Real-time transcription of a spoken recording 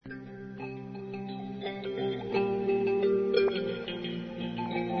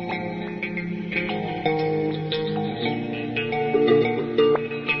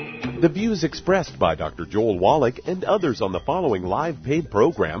The views expressed by Dr. Joel Wallach and others on the following live paid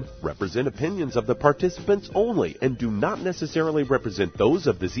program represent opinions of the participants only and do not necessarily represent those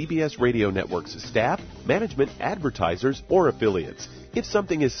of the ZBS Radio Network's staff, management, advertisers, or affiliates. If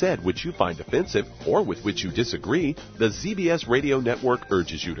something is said which you find offensive or with which you disagree, the ZBS Radio Network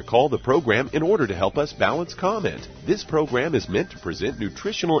urges you to call the program in order to help us balance comment. This program is meant to present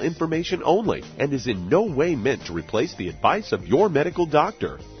nutritional information only and is in no way meant to replace the advice of your medical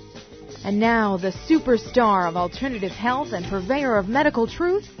doctor. And now, the superstar of alternative health and purveyor of medical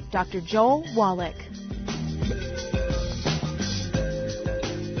truth, Dr. Joel Wallach.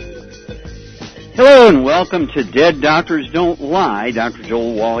 Hello and welcome to Dead Doctors Don't Lie. Dr.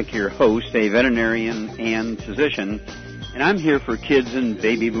 Joel Wallach, your host, a veterinarian and physician. And I'm here for kids and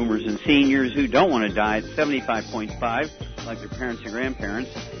baby boomers and seniors who don't want to die at 75.5 like their parents and grandparents.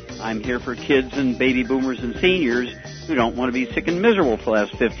 I'm here for kids and baby boomers and seniors who don't want to be sick and miserable for the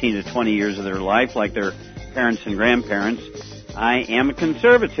last 15 to 20 years of their life like their parents and grandparents. I am a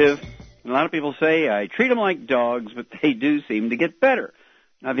conservative. And a lot of people say I treat them like dogs, but they do seem to get better.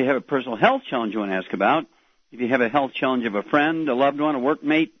 Now, if you have a personal health challenge you want to ask about, if you have a health challenge of a friend, a loved one, a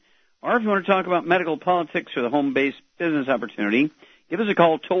workmate, or if you want to talk about medical politics or the home-based business opportunity, give us a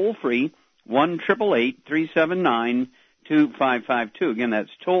call toll-free, 1-888-379-2552. Again, that's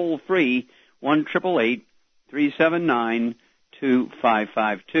toll-free,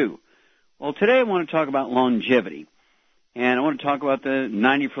 1-888-379-2552. Well, today I want to talk about longevity. And I want to talk about the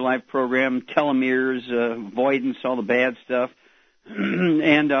 90 for Life program, telomeres, avoidance, all the bad stuff.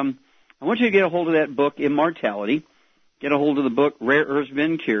 And I want you to get a hold of that book, Immortality. Get a hold of the book, Rare Earths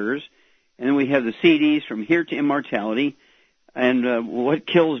Ben Cures. And then we have the CDs, From Here to Immortality, and What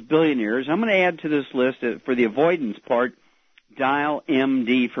Kills Billionaires. I'm going to add to this list, for the avoidance part, Dial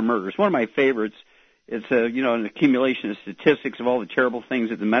MD for Murder. It's one of my favorites. It's an accumulation of statistics of all the terrible things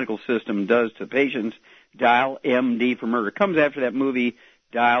that the medical system does to patients. Dial MD for Murder. It comes after that movie,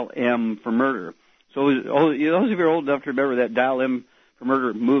 Dial M for Murder. So those of you who are old enough to remember that Dial M for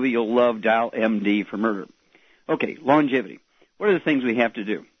Murder movie, you'll love Dial MD for Murder. Okay, longevity. What are the things we have to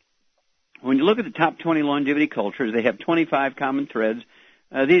do? When you look at the top 20 longevity cultures, they have 25 common threads.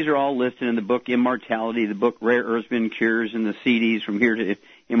 These are all listed in the book Immortality, the book Rare Earths Ben Cures, and the CDs From Here to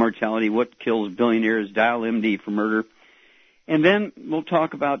Immortality, What Kills Billionaires, Dial MD for Murder. And then we'll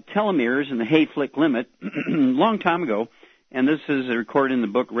talk about telomeres and the Hayflick limit. A long time ago, and this is recorded in the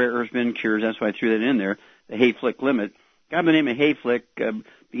book Rare Earths Ben Cures, that's why I threw that in there, the Hayflick limit. A guy by the name of Hayflick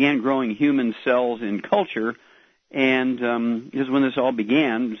began growing human cells in culture, and this is when this all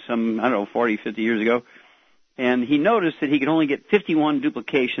began, 40, 50 years ago. And he noticed that he could only get 51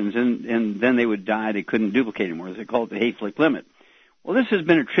 duplications, and then they would die. They couldn't duplicate anymore. They call it the Hayflick limit. Well, this has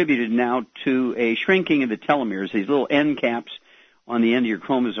been attributed now to a shrinking of the telomeres. These little end caps on the end of your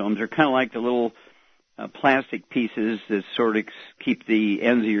chromosomes are kind of like the little plastic pieces that sort of keep the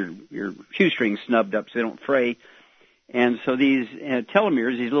ends of your shoestrings snubbed up so they don't fray. And so these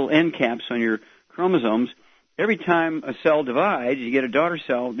telomeres, these little end caps on your chromosomes, every time a cell divides, you get a daughter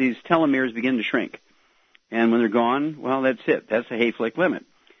cell, these telomeres begin to shrink. And when they're gone, well, that's it. That's the Hayflick limit.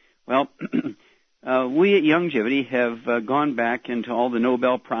 Well, we at Youngevity have gone back into all the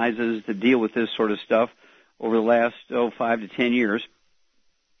Nobel Prizes that deal with this sort of stuff over the last, 5 to 10 years.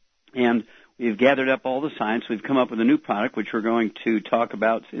 And we've gathered up all the science. We've come up with a new product, which we're going to talk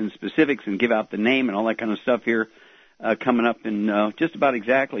about in specifics and give out the name and all that kind of stuff here coming up in just about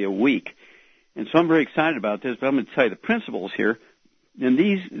exactly a week. And so I'm very excited about this, but I'm going to tell you the principles here. And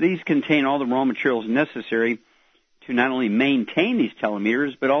these contain all the raw materials necessary to not only maintain these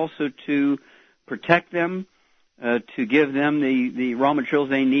telomeres, but also to protect them, to give them the raw materials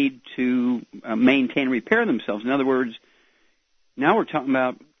they need to maintain and repair themselves. In other words, now we're talking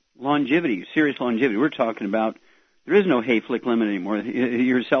about longevity, serious longevity. We're talking about there is no Hayflick limit anymore.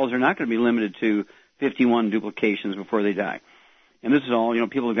 Your cells are not going to be limited to 51 duplications before they die. And this is all,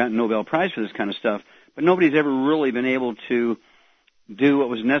 people have gotten Nobel Prize for this kind of stuff, but nobody's ever really been able to do what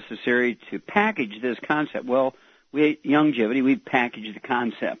was necessary to package this concept. Well, we at Youngevity, we packaged the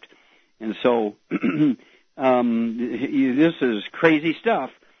concept. And so this is crazy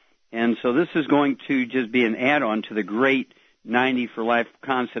stuff. And so this is going to just be an add-on to the great 90 for Life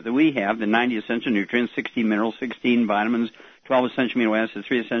concept that we have, the 90 essential nutrients, 16 minerals, 16 vitamins, 12 essential amino acids,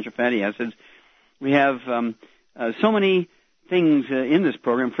 3 essential fatty acids. We have so many things in this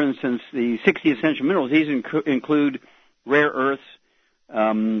program. For instance, the 60 essential minerals, these include rare earths,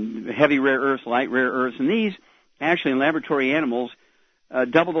 heavy rare earths, light rare earths, and these actually in laboratory animals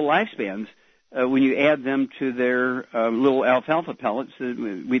double the lifespans when you add them to their little alfalfa pellets.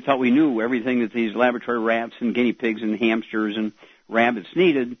 We thought we knew everything that these laboratory rats and guinea pigs and hamsters and rabbits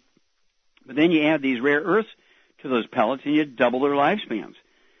needed, But then you add these rare earths to those pellets, and you double their lifespans.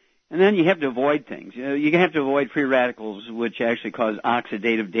 And then you have to avoid things. You have to avoid free radicals, which actually cause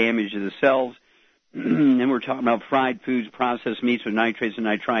oxidative damage to the cells. And we're talking about fried foods, processed meats with nitrates and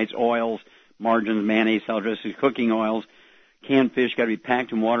nitrites, oils, margarines, mayonnaise, salad dressings, cooking oils. Canned fish got to be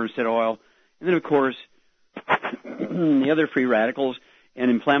packed in water instead of oil. And then, of course, the other free radicals and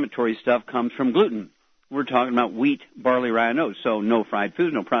inflammatory stuff comes from gluten. We're talking about wheat, barley, rye, and oats. So no fried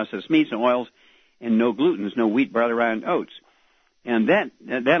foods, no processed meats, no oils, and no glutens, no wheat, barley, rye, and oats. And that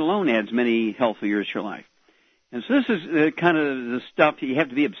alone adds many healthy years to your life. And so this is kind of the stuff that you have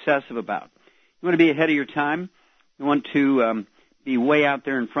to be obsessive about. You want to be ahead of your time. You want to be way out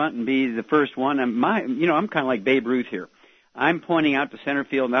there in front and be the first one. I'm kind of like Babe Ruth here. I'm pointing out the center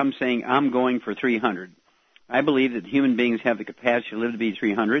field, and I'm saying I'm going for 300. I believe that human beings have the capacity to live to be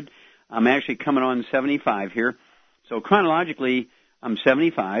 300. I'm actually coming on 75 here. So chronologically, I'm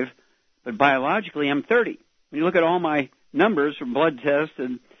 75, but biologically, I'm 30. When you look at all my numbers from blood tests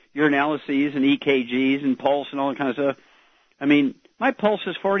and urinalyses and EKGs and pulse and all that kind of stuff, I mean, my pulse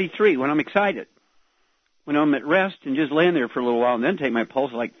is 43 when I'm excited. When I'm at rest and just laying there for a little while and then take my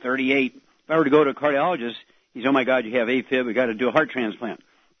pulse, like 38. If I were to go to a cardiologist, he's, oh, my God, you have AFib, we've got to do a heart transplant.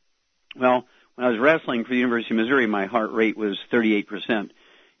 Well, when I was wrestling for the University of Missouri, my heart rate was 38%,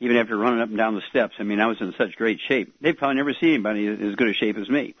 even after running up and down the steps. I mean, I was in such great shape. They've probably never seen anybody as good a shape as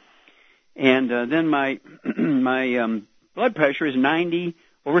me. And then my blood pressure is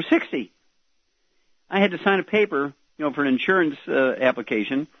 90/60. I had to sign a paper, for an insurance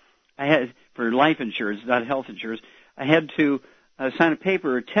application. I had for life insurance, not health insurance. I had to sign a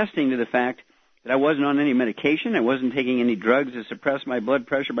paper attesting to the fact that I wasn't on any medication, I wasn't taking any drugs to suppress my blood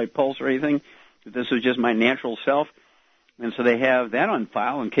pressure, my pulse, or anything. That this was just my natural self. And so they have that on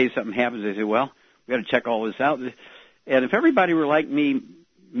file in case something happens. They say, well, we've got to check all this out. And if everybody were like me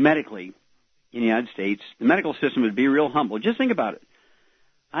medically in the United States, the medical system would be real humble. Just think about it.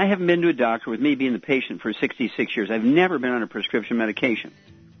 I haven't been to a doctor, with me being the patient, for 66 years. I've never been on a prescription medication.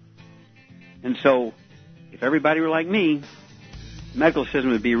 And so if everybody were like me, the medical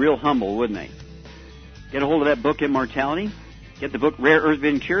system would be real humble, wouldn't they? Get a hold of that book, Immortality. Get the book, Rare Earth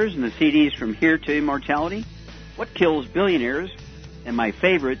Bin Cures, and the CDs From Here to Immortality, What Kills Billionaires, and my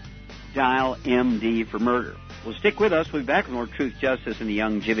favorite, Dial MD for Murder. Well, stick with us. We'll be back with more Truth, Justice, and the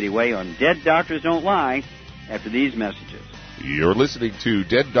Youngevity Way on Dead Doctors Don't Lie after these messages. You're listening to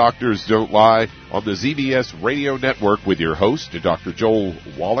Dead Doctors Don't Lie on the ZBS Radio Network with your host, Dr. Joel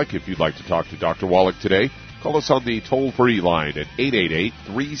Wallach. If you'd like to talk to Dr. Wallach today, call us on the toll-free line at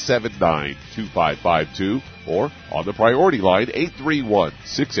 888-379-2552 or on the priority line,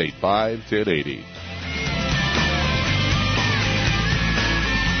 831-685-1080.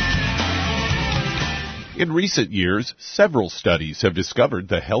 In recent years, several studies have discovered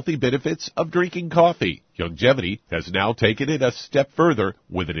the healthy benefits of drinking coffee. Youngevity has now taken it a step further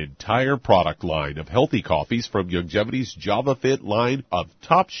with an entire product line of healthy coffees from Youngevity's JavaFit line of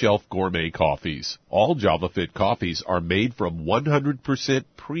top-shelf gourmet coffees. All JavaFit coffees are made from 100%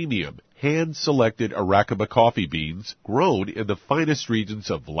 premium, hand-selected Arabica coffee beans grown in the finest regions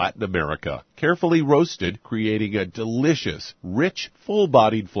of Latin America, carefully roasted, creating a delicious, rich,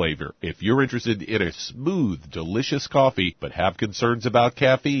 full-bodied flavor. If you're interested in a smooth, delicious coffee but have concerns about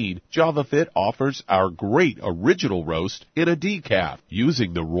caffeine, JavaFit offers our great original roast in a decaf,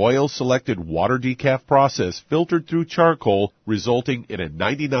 using the Royal Selected Water Decaf process filtered through charcoal, resulting in a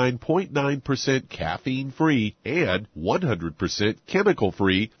 99.9% caffeine-free and 100%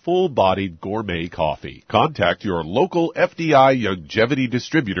 chemical-free, full-bodied gourmet coffee. Contact your local FDI Youngevity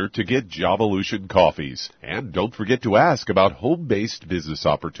distributor to get Javalution coffees. And don't forget to ask about home-based business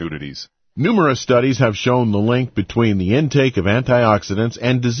opportunities. Numerous studies have shown the link between the intake of antioxidants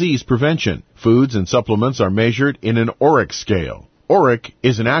and disease prevention. Foods and supplements are measured in an ORAC scale. ORAC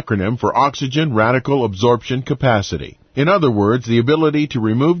is an acronym for Oxygen Radical Absorption Capacity. In other words, the ability to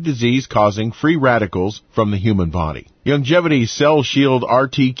remove disease-causing free radicals from the human body. Youngevity's Cell Shield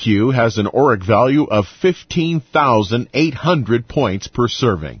RTQ has an ORAC value of 15,800 points per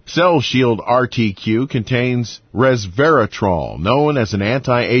serving. Cell Shield RTQ contains resveratrol, known as an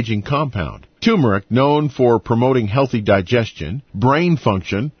anti-aging compound. Turmeric, known for promoting healthy digestion, brain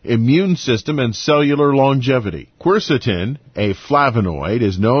function, immune system, and cellular longevity. Quercetin, a flavonoid,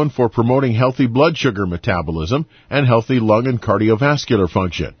 is known for promoting healthy blood sugar metabolism and healthy lung and cardiovascular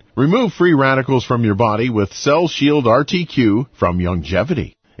function. Remove free radicals from your body with Cell Shield RTQ from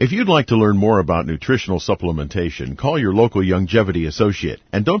Youngevity. If you'd like to learn more about nutritional supplementation, call your local Youngevity associate.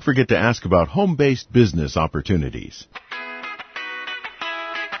 And don't forget to ask about home-based business opportunities.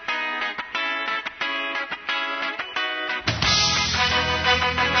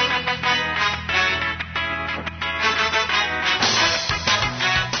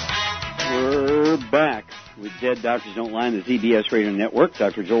 with Dead Doctors Don't Lie on the ZBS Radio Network.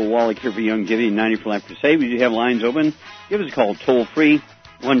 Dr. Joel Wallach here for Youngevity and 90 for Life Crusade. We do have lines open. Give us a call toll-free,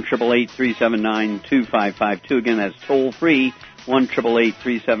 1-888-379-2552. Again, that's toll-free,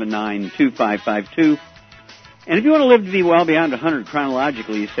 1-888-379-2552. And if you want to live to be well beyond 100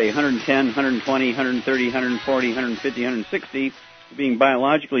 chronologically, say 110, 120, 130, 140, 150, 160, being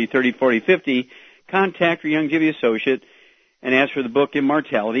biologically 30, 40, 50, contact your Youngevity associate and ask for the book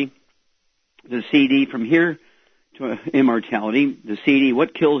Immortality, the CD From Here to Immortality, the CD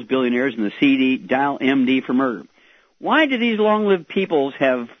What Kills Billionaires, and the CD Dial MD for Murder. Why do these long-lived peoples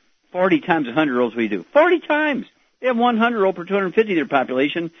have 40 times 100-year-olds we do? 40 times! They have 100-year-old per 250 of their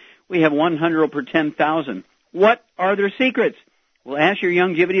population. We have 100-year-old per 10,000. What are their secrets? Well, ask your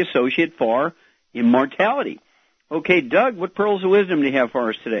Youngevity associate for immortality. Okay, Doug, what pearls of wisdom do you have for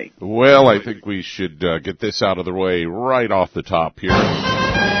us today? Well, I think we should get this out of the way right off the top here.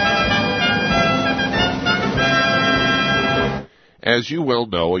 As you well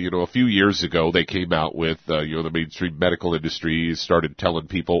know, a few years ago they came out with, the mainstream medical industry started telling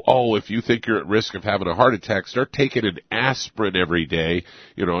people, oh, if you think you're at risk of having a heart attack, start taking an aspirin every day,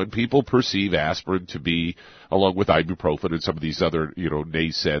 and people perceive aspirin to be, along with ibuprofen and some of these other,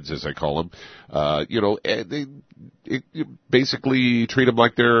 NSAIDs as I call them, they basically treat them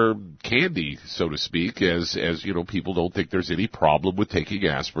like they're candy, so to speak, as people don't think there's any problem with taking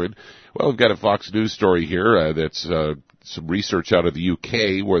aspirin. Well, we've got a Fox News story here that's some research out of the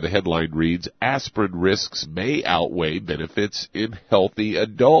UK where the headline reads, aspirin risks may outweigh benefits in healthy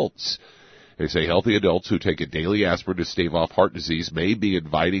adults. They say healthy adults who take a daily aspirin to stave off heart disease may be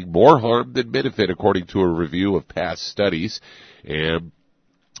inviting more harm than benefit, according to a review of past studies. And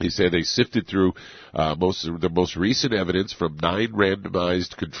they say they sifted through the most recent evidence from 9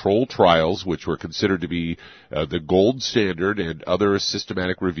 randomized control trials, which were considered to be the gold standard, and other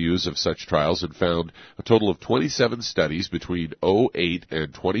systematic reviews of such trials, and found a total of 27 studies between 2008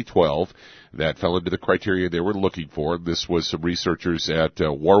 and 2012 that fell into the criteria they were looking for. This was some researchers at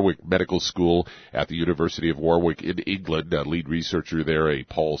Warwick Medical School at the University of Warwick in England, lead researcher there, a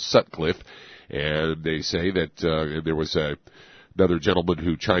Paul Sutcliffe, and they say that there was another gentleman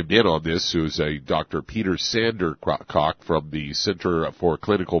who chimed in on this, who's a Dr. Peter Sandercock from the Centre for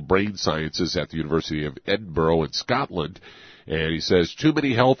Clinical Brain Sciences at the University of Edinburgh in Scotland. And he says, too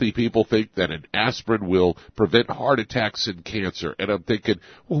many healthy people think that an aspirin will prevent heart attacks and cancer. And I'm thinking,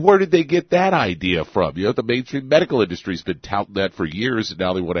 well, where did they get that idea from? The mainstream medical industry's been touting that for years, and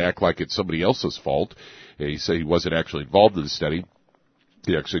now they want to act like it's somebody else's fault. And he said he wasn't actually involved in the study.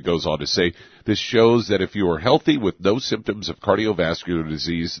 He actually goes on to say, this shows that if you are healthy with no symptoms of cardiovascular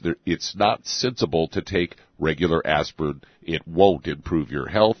disease, it's not sensible to take regular aspirin. It won't improve your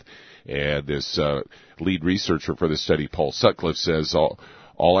health. And this lead researcher for the study, Paul Sutcliffe, says,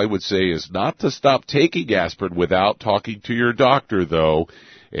 all I would say is not to stop taking aspirin without talking to your doctor, though.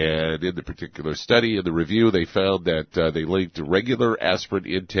 And in the particular study, in the review, they found that they linked regular aspirin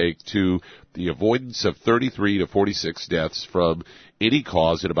intake to the avoidance of 33 to 46 deaths from any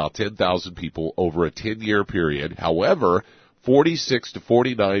cause in about 10,000 people over a 10-year period. However, 46 to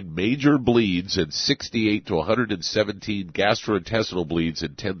 49 major bleeds and 68 to 117 gastrointestinal bleeds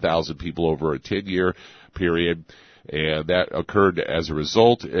in 10,000 people over a 10-year period. And that occurred as a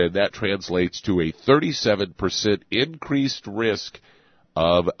result, and that translates to a 37% increased risk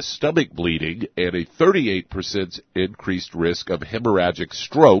of stomach bleeding and a 38% increased risk of hemorrhagic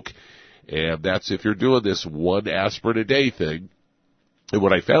stroke. And that's if you're doing this one aspirin a day thing. And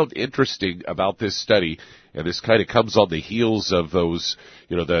what I found interesting about this study, and this kind of comes on the heels of those,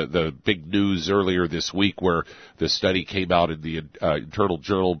 the big news earlier this week where the study came out in the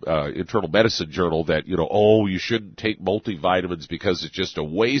Internal Medicine Journal that, you shouldn't take multivitamins because it's just a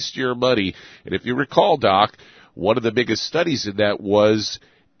waste of your money. And if you recall, Doc, one of the biggest studies in that was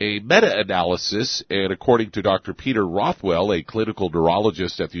a meta-analysis, and according to Dr. Peter Rothwell, a clinical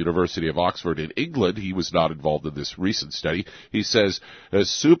neurologist at the University of Oxford in England, he was not involved in this recent study. He says a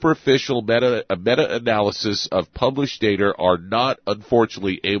superficial meta-analysis of published data are not,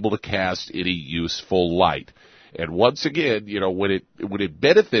 unfortunately, able to cast any useful light. And once again, when it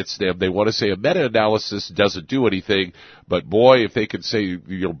benefits them, they want to say a meta-analysis doesn't do anything. But boy, if they can say,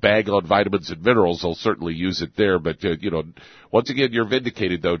 bag on vitamins and minerals, they'll certainly use it there. But, once again, you're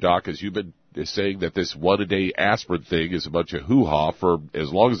vindicated though, Doc, as you've been saying that this one-a-day aspirin thing is a bunch of hoo-ha for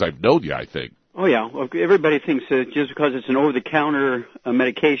as long as I've known you, I think. Oh, yeah. Well, everybody thinks that just because it's an over-the-counter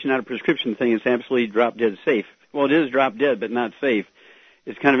medication, not a prescription thing, it's absolutely drop-dead safe. Well, it is drop-dead, but not safe.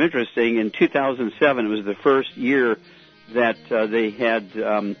 It's kind of interesting. In 2007, it was the first year that they had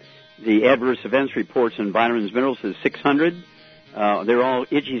the adverse events reports in vitamins and minerals is 600, They're all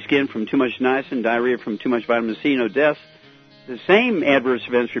itchy skin from too much niacin, diarrhea from too much vitamin C, no deaths. The same adverse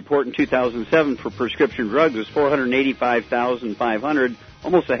events report in 2007 for prescription drugs was 485,500,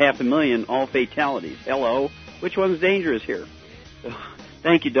 almost 500,000, all fatalities. Hello, which one's dangerous here? So,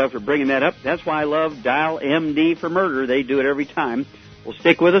 thank you, Doug, for bringing that up. That's why I love Dial MD for Murder. They do it every time. Well,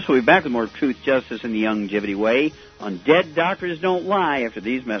 stick with us. We'll be back with more Truth, Justice, and the Longevity Way on Dead Doctors Don't Lie after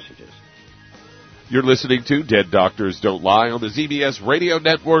these messages. You're listening to Dead Doctors Don't Lie on the ZBS Radio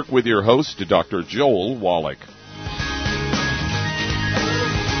Network with your host, Dr. Joel Wallach.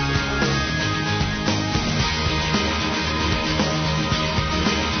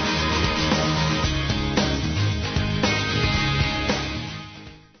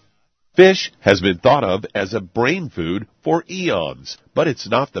 Fish has been thought of as a brain food for eons, but it's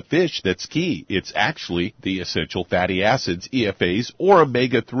not the fish that's key. It's actually the essential fatty acids, EFAs, or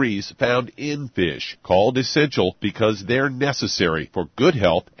omega-3s found in fish, called essential because they're necessary for good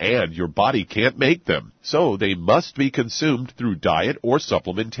health and your body can't make them. So they must be consumed through diet or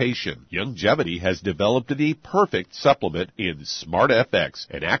supplementation. Longevity has developed the perfect supplement in SmartFX,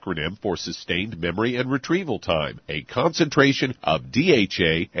 an acronym for Sustained Memory and Retrieval Time, a concentration of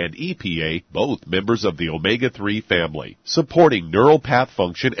DHA and EPA, both members of the omega-3 family, supporting neural path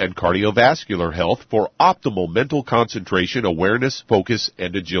function and cardiovascular health for optimal mental concentration, awareness, focus,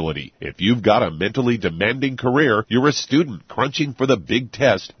 and agility. If you've got a mentally demanding career, you're a student crunching for the big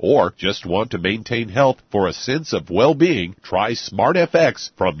test, or just want to maintain health for a sense of well-being, try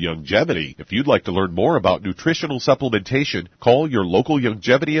SmartFX from Longevity. If you'd like to learn more about nutritional supplementation, call your local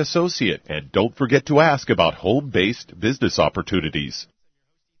Longevity associate, and don't forget to ask about home-based business opportunities.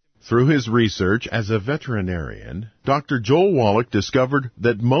 Through his research as a veterinarian, Dr. Joel Wallach discovered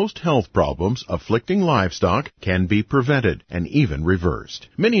that most health problems afflicting livestock can be prevented and even reversed.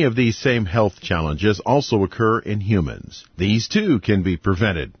 Many of these same health challenges also occur in humans. These too can be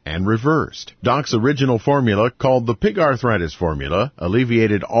prevented and reversed. Doc's original formula, called the Pig Arthritis Formula,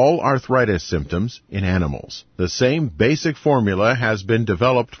 alleviated all arthritis symptoms in animals. The same basic formula has been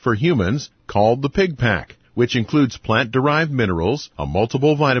developed for humans, called the Pig Pack, which includes plant-derived minerals, a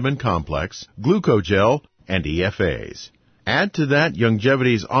multiple vitamin complex, glucogel, and EFAs. Add to that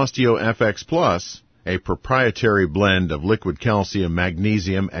Longevity's OsteoFX Plus, a proprietary blend of liquid calcium,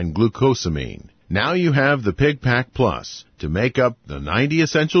 magnesium, and glucosamine. Now you have the Pig Pack Plus to make up the 90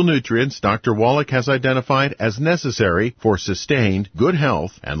 essential nutrients Dr. Wallach has identified as necessary for sustained good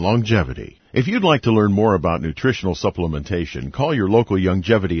health and longevity. If you'd like to learn more about nutritional supplementation, call your local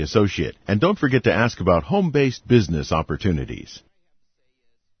Longevity associate, and don't forget to ask about home-based business opportunities.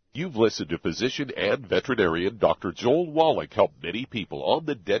 You've listened to physician and veterinarian Dr. Joel Wallach help many people on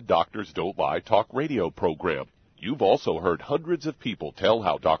the Dead Doctors Don't Lie talk radio program. You've also heard hundreds of people tell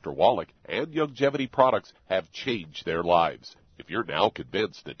how Dr. Wallach and Longevity products have changed their lives. If you're now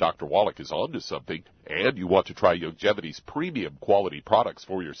convinced that Dr. Wallach is onto something and you want to try Longevity's premium quality products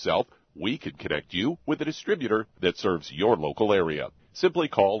for yourself, we can connect you with a distributor that serves your local area. Simply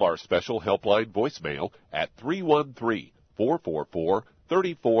call our special helpline voicemail at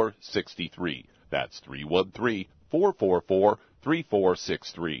 313-444-3463. That's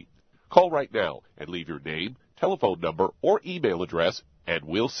 313-444-3463. Call right now and leave your name, telephone number, or email address, and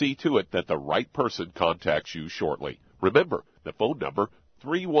we'll see to it that the right person contacts you shortly. Remember, the phone number,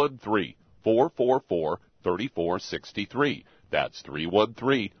 313-444-3463. That's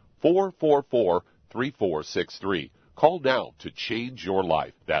 313-444-3463. Call now to change your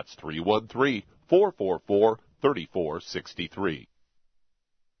life. That's 313-444-3463.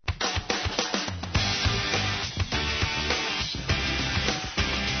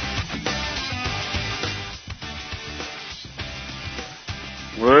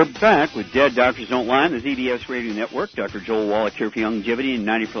 We're back with Dead Doctors Don't Lie on the ZBS Radio Network. Dr. Joel Wallach here for Longevity and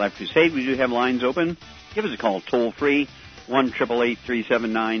 90 for Life Crusade. We do have lines open. Give us a call toll-free,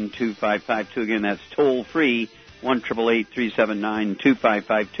 1-888-379-2552. Again, that's toll-free,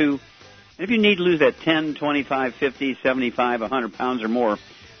 1-888-379-2552. And if you need to lose that 10, 25, 50, 75, 100 pounds or more,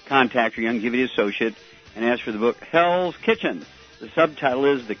 contact your Longevity associate and ask for the book Hell's Kitchen. The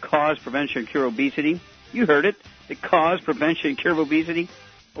subtitle is The Cause, Prevention, and Cure of Obesity. You heard it. The cause, prevention, and cure of obesity.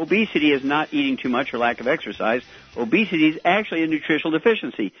 Obesity is not eating too much or lack of exercise. Obesity is actually a nutritional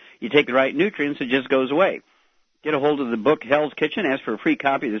deficiency. You take the right nutrients, it just goes away. Get a hold of the book Hell's Kitchen. Ask for a free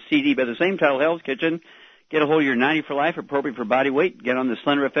copy of the CD by the same title, Hell's Kitchen. Get a hold of your 90 for Life, appropriate for body weight. Get on the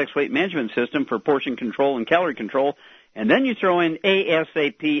Slender FX weight management system for portion control and calorie control. And then you throw in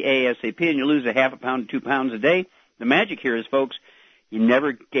ASAP, and you lose a half a pound to 2 pounds a day. The magic here is, folks, you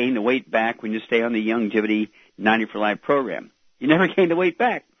never gain the weight back when you stay on the Longevity 90 for Life program. You never gain the weight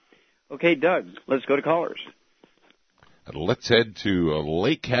back. Okay, Doug, let's go to callers. Let's head to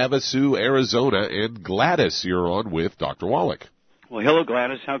Lake Havasu, Arizona, and Gladys, you're on with Dr. Wallach. Well, hello,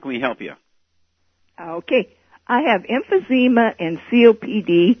 Gladys. How can we help you? Okay. I have emphysema and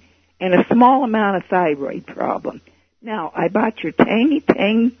COPD and a small amount of thyroid problem. Now, I bought your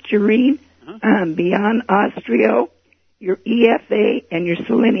Tangerine, Beyond Osteo, your EFA, and your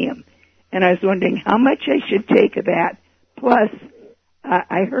Selenium. And I was wondering how much I should take of that. Plus,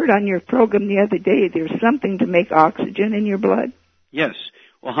 I heard on your program the other day there's something to make oxygen in your blood. Yes.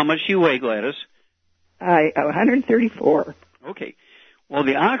 Well, how much do you weigh, Gladys? 134. Okay. Well,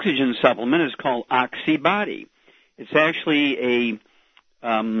 the oxygen supplement is called OxyBody. It's actually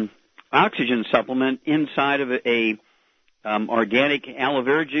a oxygen supplement inside of a organic aloe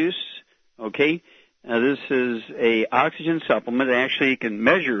vera juice. Okay. This is a oxygen supplement that actually can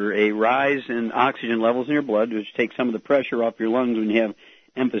measure a rise in oxygen levels in your blood, which takes some of the pressure off your lungs when you have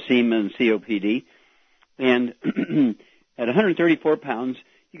emphysema and COPD. And at 134 pounds,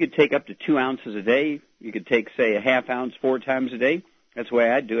 you could take up to 2 ounces a day. You could take, say, a half ounce 4 times a day. That's the way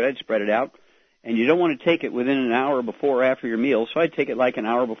I'd do it. I'd spread it out. And you don't want to take it within an hour before or after your meal. So I'd take it like an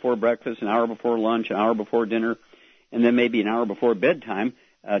hour before breakfast, an hour before lunch, an hour before dinner, and then maybe an hour before bedtime.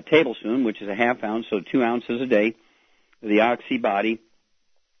 A tablespoon, which is a half ounce, so 2 ounces a day, the OxyBody.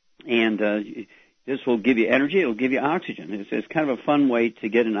 And this will give you energy. It will give you oxygen. It's kind of a fun way to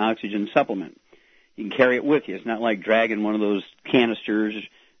get an oxygen supplement. You can carry it with you. It's not like dragging one of those canisters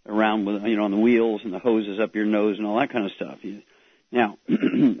around with, on the wheels and the hoses up your nose and all that kind of stuff. Now,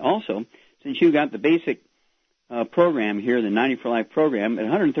 also, since you got the basic program here, the 90 for Life program, at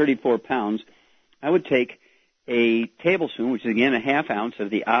 134 pounds, I would take a tablespoon, which is again a half ounce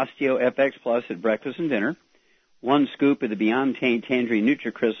of the Osteo FX Plus at breakfast and dinner, 1 scoop of the Beyond Tangerine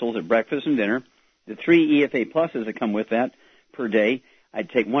NutriCrystals at breakfast and dinner, the 3 EFA Pluses that come with that per day.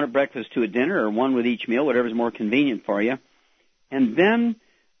 I'd take 1 at breakfast, 2 at dinner, or 1 with each meal, whatever's more convenient for you. And then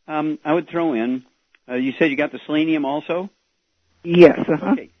I would throw in, you said you got the selenium also? Yes.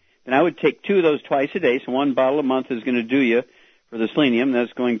 Okay. Then I would take 2 of those twice a day, so 1 bottle a month is going to do you for the selenium.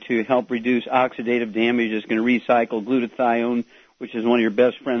 That's going to help reduce oxidative damage. It's going to recycle glutathione, which is one of your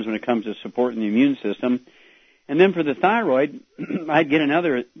best friends when it comes to supporting the immune system. And then for the thyroid, I'd get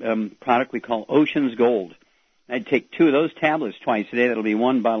another product we call Ocean's Gold. I'd take 2 of those tablets twice a day. That'll be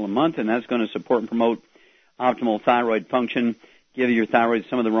 1 bottle a month, and that's going to support and promote optimal thyroid function, give your thyroid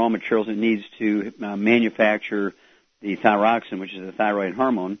some of the raw materials it needs to manufacture the thyroxine, which is the thyroid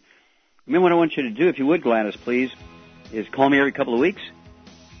hormone. And then what I want you to do, if you would, Gladys, please, is call me every couple of weeks.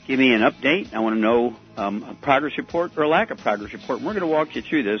 Give me an update. I want to know a progress report or a lack of progress report. And we're going to walk you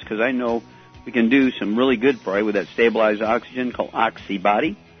through this because I know we can do some really good for you with that stabilized oxygen called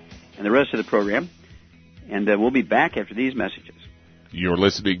OxyBody and the rest of the program. And we'll be back after these messages. You're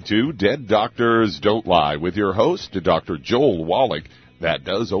listening to Dead Doctors Don't Lie with your host, Dr. Joel Wallach. That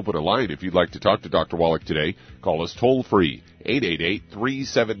does open a line if you'd like to talk to Dr. Wallach today. Call us toll-free,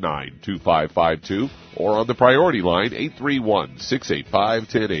 888-379-2552, or on the priority line,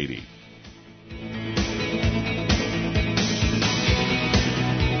 831-685-1080.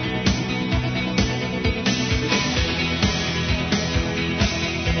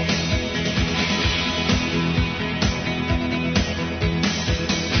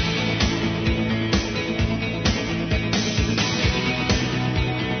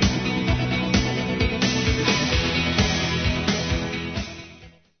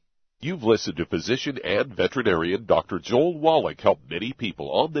 You've listened to physician and veterinarian Dr. Joel Wallach help many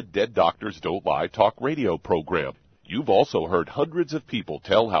people on the Dead Doctors Don't Lie talk radio program. You've also heard hundreds of people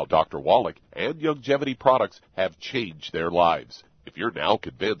tell how Dr. Wallach and Youngevity products have changed their lives. If you're now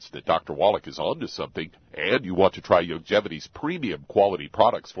convinced that Dr. Wallach is onto something and you want to try Youngevity's premium quality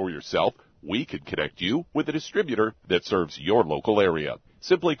products for yourself, we can connect you with a distributor that serves your local area.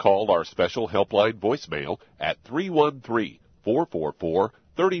 Simply call our special helpline voicemail at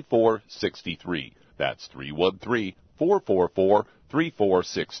 313-444-3463. That's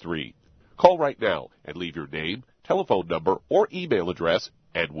 313-444-3463. Call right now and leave your name, telephone number, or email address,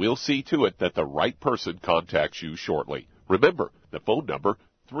 and we'll see to it that the right person contacts you shortly. Remember, the phone number,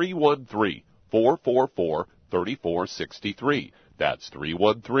 313-444-3463. That's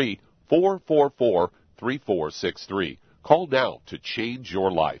 313-444-3463. Call now to change your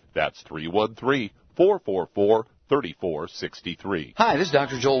life. That's 313-444-3463. Hi, this is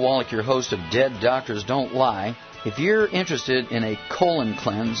Dr. Joel Wallach, your host of Dead Doctors Don't Lie. If you're interested in a colon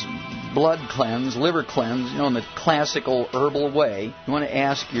cleanse, blood cleanse, liver cleanse, in the classical herbal way, you want to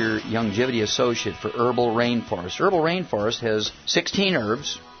ask your Youngevity associate for Herbal Rainforest. Herbal Rainforest has 16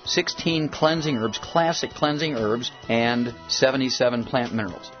 herbs, 16 cleansing herbs, classic cleansing herbs, and 77 plant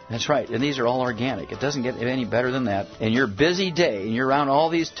minerals. That's right, and these are all organic. It doesn't get any better than that. In your busy day, and you're around all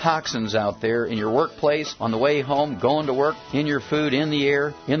these toxins out there in your workplace, on the way home, going to work, in your food, in the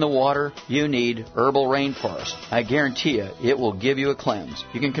air, in the water, you need Herbal Rainforest. I guarantee you, it will give you a cleanse.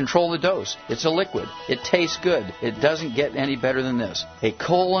 You can control the dose. It's a liquid. It tastes good. It doesn't get any better than this. A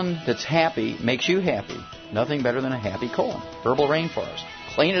colon that's happy makes you happy. Nothing better than a happy colon. Herbal Rainforest.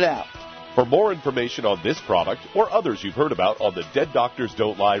 Clean it out. For more information on this product or others you've heard about on the Dead Doctors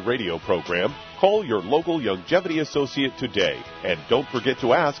Don't Lie radio program, call your local Longevity associate today. And don't forget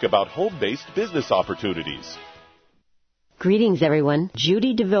to ask about home-based business opportunities. Greetings, everyone.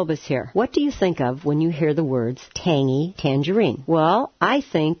 Judy DeVilbus here. What do you think of when you hear the words tangy tangerine? Well, I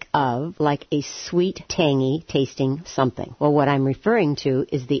think of like a sweet, tangy tasting something. Well, what I'm referring to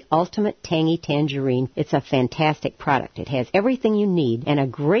is the Ultimate Tangy Tangerine. It's a fantastic product. It has everything you need, and a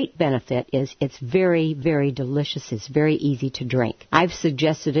great benefit is it's very, very delicious. It's very easy to drink. I've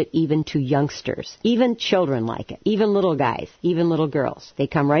suggested it even to youngsters. Even children like it. Even little guys. Even little girls. They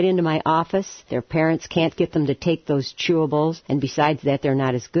come right into my office. Their parents can't get them to take those chewables. And besides that, they're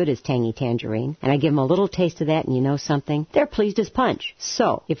not as good as Tangy Tangerine. And I give them a little taste of that, and you know something? They're pleased as punch.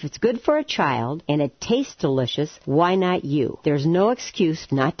 So, if it's good for a child and it tastes delicious, why not you? There's no excuse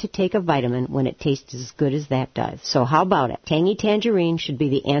not to take a vitamin when it tastes as good as that does. So how about it? Tangy Tangerine should be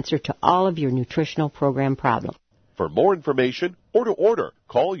the answer to all of your nutritional program problems. For more information or to order,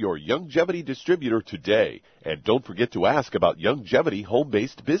 call your Longevity distributor today. And don't forget to ask about Longevity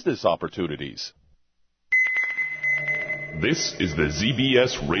home-based business opportunities. This is the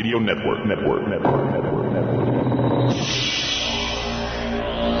ZBS Radio Network.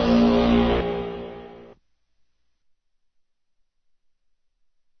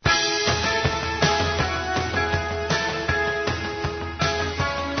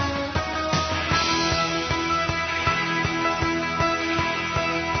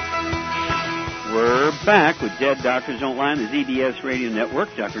 We're back with Dead Doctors Don't Lie on the ZBS Radio Network.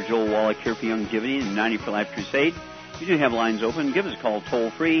 Dr. Joel Wallach here for Longevity and 90 for Life Crusade. You do have lines open. Give us a call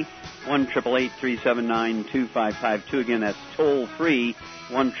toll-free, 1-888-379-2552. Again, that's toll-free,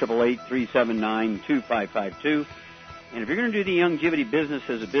 1-888-379-2552. And if you're going to do the Longevity business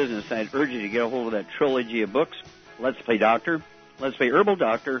as a business, I'd urge you to get a hold of that trilogy of books, Let's Play Doctor, Let's Play Herbal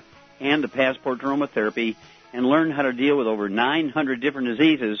Doctor, and the Passport to Aromatherapy, and learn how to deal with over 900 different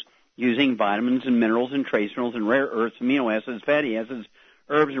diseases using vitamins and minerals and trace minerals and rare earths, amino acids, fatty acids,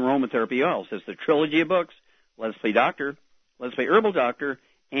 herbs, and aromatherapy oils. It's the trilogy of books. Let's Play Doctor, Let's Play Herbal Doctor,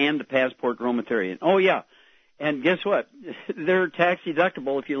 and the Passport Aromatherapy. Oh, yeah. And guess what? They're tax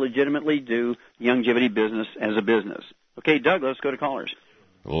deductible if you legitimately do Longevity business as a business. Okay, Doug, let's go to callers.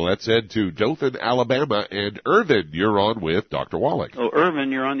 Let's head to Dothan, Alabama. And Irvin, you're on with Dr. Wallach. Oh,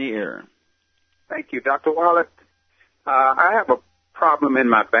 Irvin, you're on the air. Thank you, Dr. Wallach. I have a problem in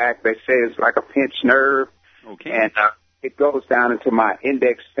my back. They say it's like a pinched nerve. Okay. And it goes down into my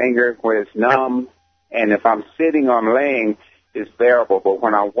index finger where it's numb. And if I'm sitting or I'm laying, it's bearable. But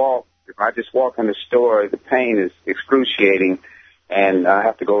when I walk, if I just walk in the store, the pain is excruciating, and I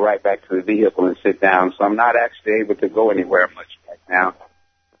have to go right back to the vehicle and sit down. So I'm not actually able to go anywhere much right now.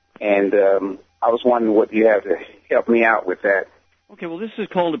 And I was wondering what you have to help me out with that. Okay, well, this is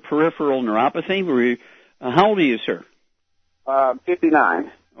called a peripheral neuropathy. How old are you, sir?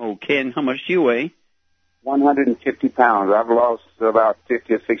 59. Okay, and how much do you weigh? 150 pounds. I've lost about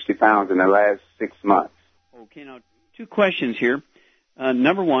 50 or 60 pounds in the last 6 months. Okay, now, two questions here.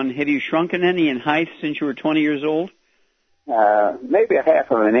 Number one, have you shrunken any in height since you were 20 years old? Maybe a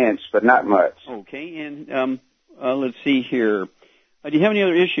half of an inch, but not much. Okay, and let's see here. Do you have any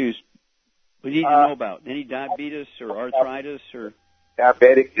other issues we need to know about? Any diabetes or arthritis or?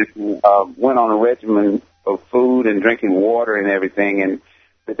 Diabetic. Just went on a regimen of food and drinking water and everything, and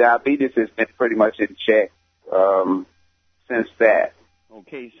the diabetes has been pretty much in check since that.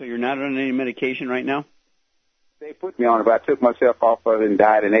 Okay, so you're not on any medication right now? They put me on it, but I took myself off of it and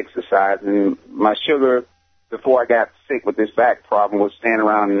diet and exercise. And my sugar, before I got sick with this back problem, was staying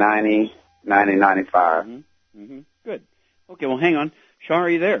around 90, 95. Mm-hmm. Mm-hmm. Good. Okay, well, hang on. Shar, are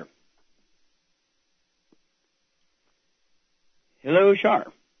you there? Hello,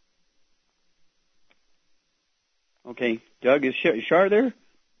 Shar. Okay, Doug, is Shar there?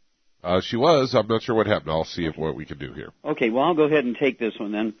 She was. I'm not sure what happened. I'll see what we can do here. Okay, well, I'll go ahead and take this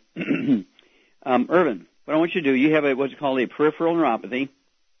one then. Irvin, what I want you to do, you have what's called a peripheral neuropathy.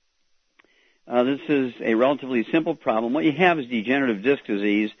 This is a relatively simple problem. What you have is degenerative disc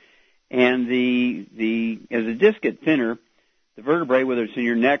disease, and as the disc get thinner, the vertebrae, whether it's in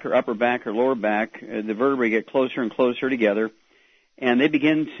your neck or upper back or lower back, the vertebrae get closer and closer together, and they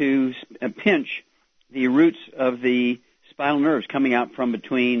begin to pinch the roots of the spinal nerves coming out from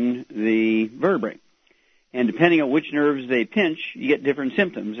between the vertebrae. And depending on which nerves they pinch, you get different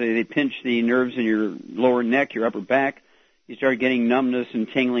symptoms. They pinch the nerves in your lower neck, your upper back. You start getting numbness and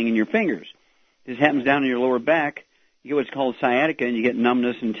tingling in your fingers. This happens down in your lower back. You get what's called sciatica, and you get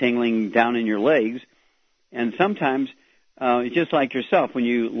numbness and tingling down in your legs. And sometimes, it's just like yourself. When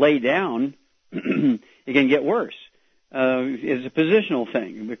you lay down, it can get worse. It's a positional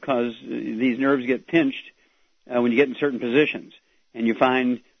thing because these nerves get pinched when you get in certain positions. And you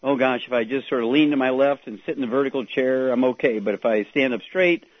find, oh gosh, if I just sort of lean to my left and sit in the vertical chair, I'm okay. But if I stand up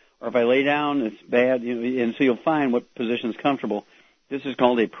straight or if I lay down, it's bad. And so you'll find what position is comfortable. This is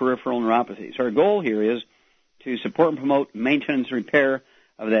called a peripheral neuropathy. So our goal here is to support and promote maintenance and repair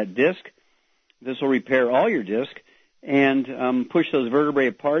of that disc. This will repair all your disc and push those vertebrae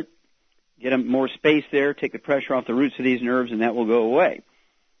apart, get more space there, take the pressure off the roots of these nerves, and that will go away.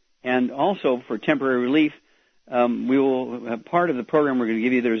 And also, for temporary relief, we will have part of the program we're going to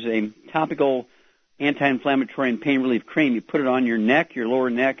give you. There's a topical anti-inflammatory and pain relief cream. You put it on your neck, your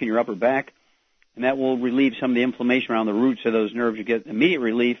lower neck, and your upper back, and that will relieve some of the inflammation around the roots of those nerves. You get immediate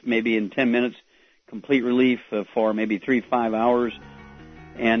relief, maybe in 10 minutes, complete relief for maybe 3-5 hours.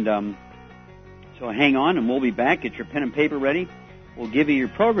 And so hang on, and we'll be back. Get your pen and paper ready. We'll give you your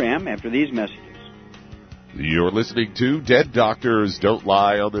program after these messages. You're listening to Dead Doctors Don't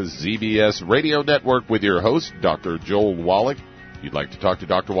Lie on the ZBS Radio Network with your host, Dr. Joel Wallach. If you'd like to talk to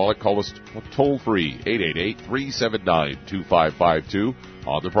Dr. Wallach, call us toll-free, 888-379-2552.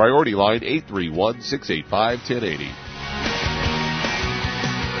 On the priority line, 831-685-1080.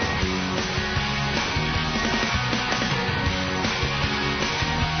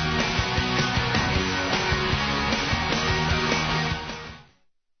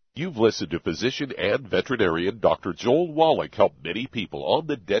 You've listened to physician and veterinarian Dr. Joel Wallach help many people on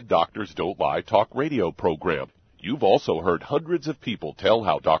the Dead Doctors Don't Lie talk radio program. You've also heard hundreds of people tell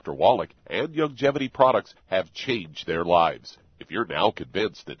how Dr. Wallach and Youngevity products have changed their lives. If you're now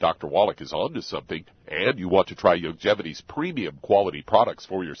convinced that Dr. Wallach is onto something and you want to try Youngevity's premium quality products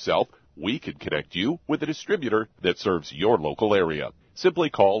for yourself, we can connect you with a distributor that serves your local area. Simply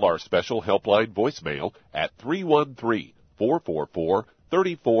call our special helpline voicemail at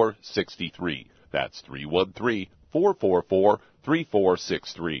 313-444-3463. That's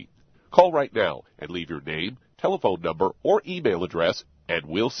 313-444-3463. Call right now and leave your name, telephone number, or email address, and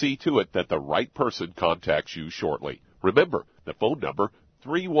we'll see to it that the right person contacts you shortly. Remember, the phone number,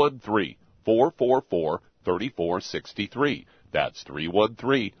 313-444-3463. That's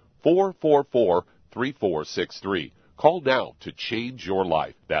 313-444-3463. Call now to change your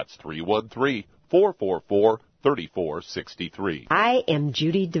life. That's 313-444-3463. I am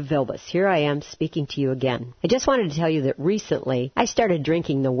Judy DeVilbus. Here I am speaking to you again. I just wanted to tell you that recently I started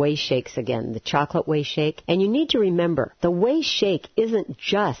drinking the Whey Shakes again, the chocolate Whey Shake. And you need to remember, the Whey Shake isn't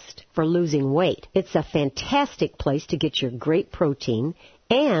just for losing weight. It's a fantastic place to get your great protein.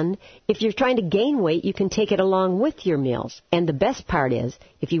 And if you're trying to gain weight, you can take it along with your meals. And the best part is,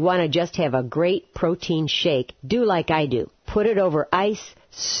 if you want to just have a great protein shake, do like I do. Put it over ice,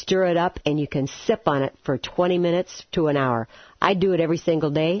 stir it up, and you can sip on it for 20 minutes to an hour. I do it every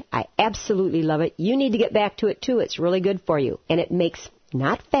single day. I absolutely love it. You need to get back to it, too. It's really good for you. And it makes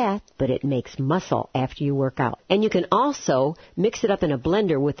not fat, but it makes muscle after you work out. And you can also mix it up in a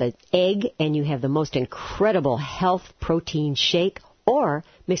blender with an egg, and you have the most incredible health protein shake. Or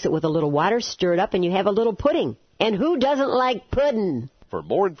mix it with a little water, stir it up, and you have a little pudding. And who doesn't like pudding? For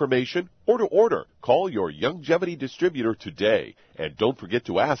more information or to order, call your Youngevity distributor today. And don't forget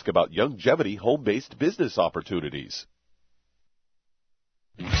to ask about Youngevity home-based business opportunities.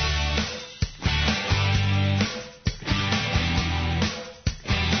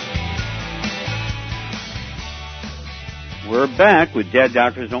 We're back with Dead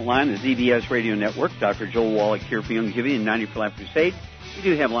Doctors Don't Lie on the ZBS Radio Network. Dr. Joel Wallach here for Youngevity and 90 for Life Crusade. We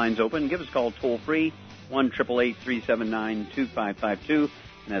do have lines open. Give us a call toll-free, 1-888-379-2552. And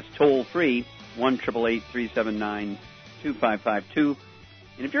that's toll-free, 1-888-379-2552.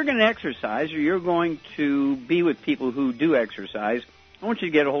 And if you're going to exercise or you're going to be with people who do exercise, I want you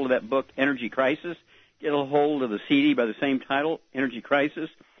to get a hold of that book, Energy Crisis. Get a hold of the CD by the same title, Energy Crisis,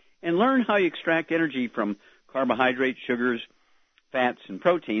 and learn how you extract energy from carbohydrates, sugars, fats, and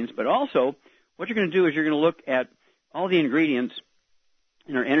proteins. But also, what you're going to do is you're going to look at all the ingredients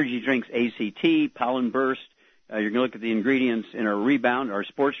in our energy drinks, ACT, Pollen Burst. You're going to look at the ingredients in our Rebound, our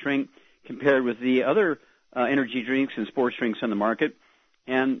sports drink, compared with the other energy drinks and sports drinks on the market.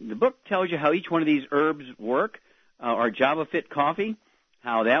 And the book tells you how each one of these herbs work. Our Java Fit coffee,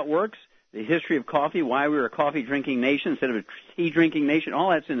 how that works. the history of coffee, why we're a coffee-drinking nation instead of a tea-drinking nation. All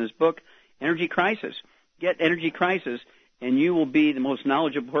that's in this book, Energy Crisis. Get Energy Crisis, and you will be the most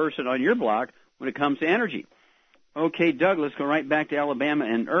knowledgeable person on your block when it comes to energy. Okay, Doug, let's go right back to Alabama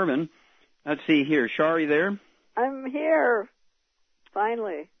and Irvin. Let's see here. Shari there? I'm here,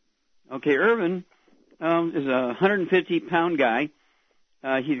 finally. Okay, Irvin is a 150-pound guy.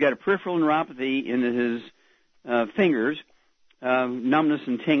 He's got a peripheral neuropathy in his fingers, numbness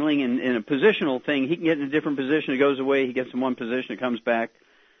and tingling, and in a positional thing. He can get in a different position. It goes away. He gets in one position. It comes back.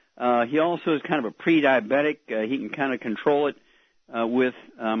 He also is kind of a pre-diabetic. He can kind of control it with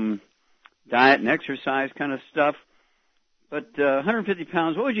diet and exercise kind of stuff. But 150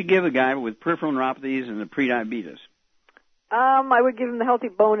 pounds, what would you give a guy with peripheral neuropathies and the pre-diabetes? I would give him the Healthy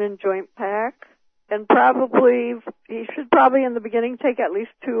Bone and Joint Pack. And probably, he should probably in the beginning take at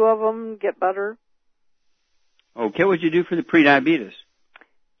least 2 of them, get better. Okay, what would you do for the pre-diabetes?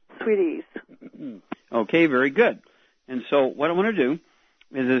 Sweeties. Okay, very good. And so what I want to do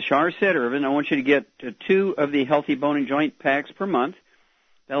is, as Shar said, Irvin, I want you to get 2 of the Healthy Bone and Joint Packs per month.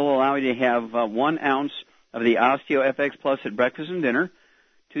 That will allow you to have 1 ounce of the Osteo FX Plus at breakfast and dinner,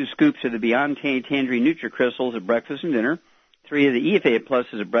 2 scoops of the Beyond Tangerine NutriCrystals at breakfast and dinner, 3 of the EFA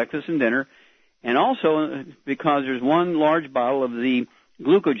Pluses at breakfast and dinner, and also, because there's 1 large bottle of the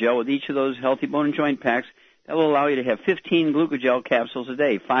Glucogel with each of those Healthy Bone and Joint Packs, that will allow you to have 15 Glucogel capsules a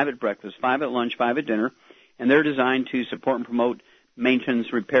day, 5 at breakfast, 5 at lunch, 5 at dinner, and they're designed to support and promote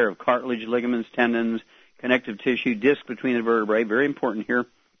maintenance, repair of cartilage, ligaments, tendons, connective tissue, disc between the vertebrae, very important here.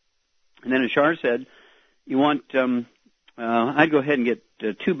 And then as Shar said, you want, I'd go ahead and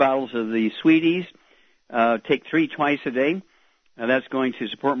get 2 bottles of the Sweeties, take 3 twice a day. That's going to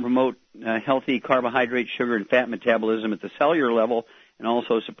support and promote healthy carbohydrate, sugar, and fat metabolism at the cellular level, and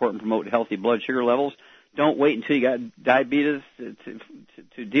also support and promote healthy blood sugar levels. Don't wait until you got diabetes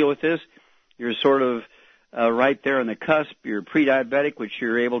to deal with this. You're sort of right there on the cusp. You're pre-diabetic, which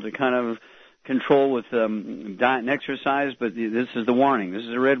you're able to kind of control with diet and exercise, but this is the warning. This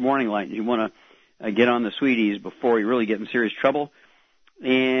is a red warning light. You want to get on the Sweeties before you really get in serious trouble.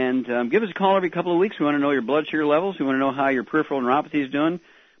 And give us a call every couple of weeks. We want to know your blood sugar levels. We want to know how your peripheral neuropathy is doing.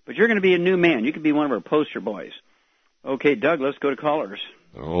 But you're going to be a new man. You could be one of our poster boys. Okay, Doug, let's go to callers.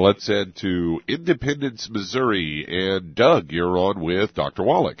 Let's head to Independence, Missouri. And Doug, you're on with Dr.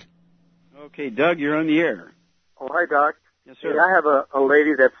 Wallach. Okay, Doug, you're on the air. Oh, hi, Doc. Yes, sir. Hey, I have a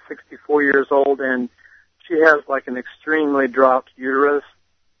lady that's 64 years old, and she has like an extremely dropped uterus.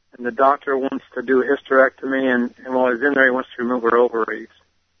 And the doctor wants to do a hysterectomy, and while he's in there, he wants to remove her ovaries.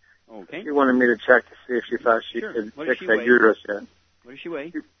 Okay. She wanted me to check to see if she thought she could fix that uterus yet. What does she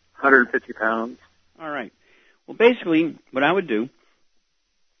weigh? 150 pounds. All right. Well, basically, what I would do,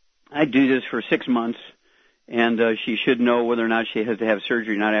 I'd do this for 6 months, and she should know whether or not she has to have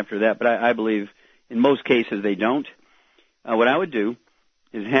surgery or not after that. But I believe in most cases they don't. What I would do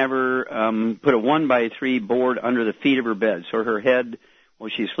is have her put a 1x3 board under the feet of her bed, so her head, while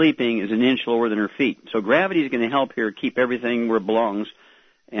she's sleeping, is an inch lower than her feet. So gravity is going to help here keep everything where it belongs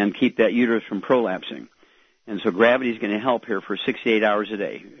and keep that uterus from prolapsing. And so gravity is going to help here for 68 hours a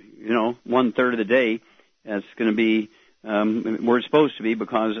day. You know, 1/3 of the day, that's going to be where it's supposed to be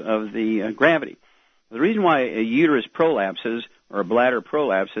because of the gravity. The reason why a uterus prolapses or a bladder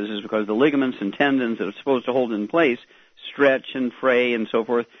prolapses is because the ligaments and tendons that are supposed to hold it in place stretch and fray and so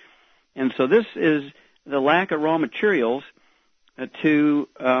forth. And so this is the lack of raw materials to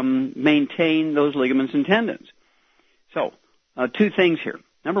maintain those ligaments and tendons. So, 2 things here.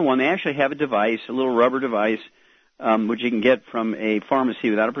 Number 1, they actually have a device, a little rubber device, which you can get from a pharmacy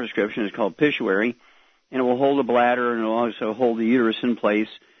without a prescription. It's called Pituitary, and it will hold the bladder and it will also hold the uterus in place.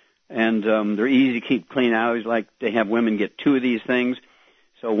 And they're easy to keep clean. I always like to have women get 2 of these things.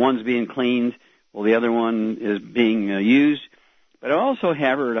 So one's being cleaned while the other one is being used. But I also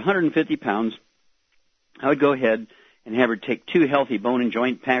have her at 150 pounds. I would go ahead and have her take 2 Healthy Bone and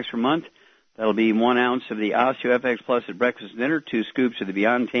Joint Packs per month. That'll be 1 ounce of the Osteo FX Plus at breakfast and dinner, 2 scoops of the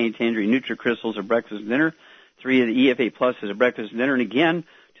Beyond Tangerine NutriCrystals at breakfast and dinner, 3 of the EFA Pluses at breakfast and dinner, and again,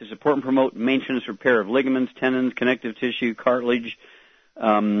 to support and promote maintenance repair of ligaments, tendons, connective tissue, cartilage,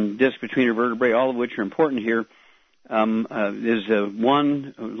 disc between her vertebrae, all of which are important here. There's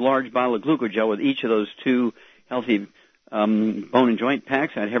 1 large bottle of Glucogel with each of those 2 Healthy Bone and Joint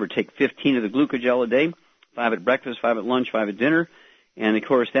Packs. I'd have her take 15 of the Glucogel a day, 5 at breakfast, 5 at lunch, 5 at dinner. And, of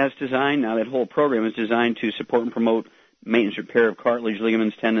course, that's designed, now that whole program is designed to support and promote maintenance repair of cartilage,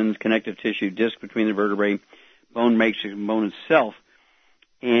 ligaments, tendons, connective tissue, disc between the vertebrae, bone matrix, and bone itself.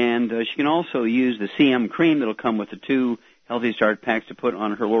 And she can also use the CM cream that will come with the 2 Healthy Start packs to put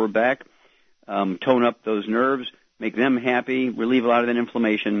on her lower back, tone up those nerves, make them happy, relieve a lot of that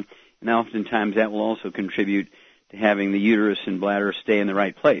inflammation, and oftentimes that will also contribute to having the uterus and bladder stay in the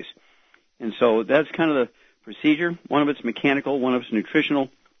right place. And so that's kind of the procedure. One of it's mechanical, one of it's nutritional,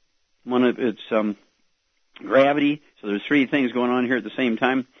 one of it's gravity. So there's three things going on here at the same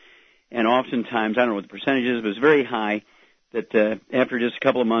time. And oftentimes, I don't know what the percentage is, but it's very high that after just a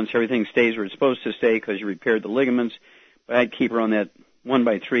couple of months, everything stays where it's supposed to stay because you repaired the ligaments. But I'd keep her on that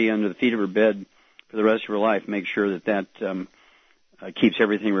 1x3 under the feet of her bed for the rest of her life. Make sure that keeps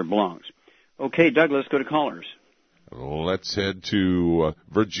everything where it belongs. Okay, Doug, let's go to callers. Let's head to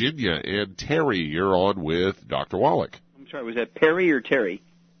Virginia. And Terry, you're on with Dr. Wallach. I'm sorry, was that Perry or Terry?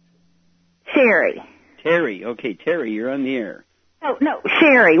 Sherry. Terry. Okay, Terry, you're on the air. Oh, no,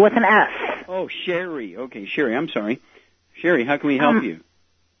 Sherry with an S. Oh, Sherry. Okay, Sherry, I'm sorry. Sherry, how can we help you?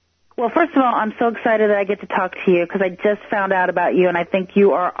 Well, first of all, I'm so excited that I get to talk to you because I just found out about you, and I think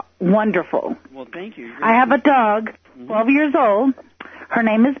you are wonderful. Well, thank you. I have a dog, 12 years old. Her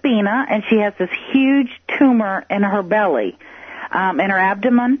name is Bina, and she has this huge tumor in her belly, in her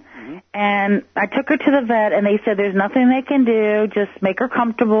abdomen. And I took her to the vet, and they said there's nothing they can do. Just make her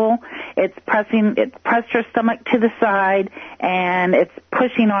comfortable. It pressed her stomach to the side, and it's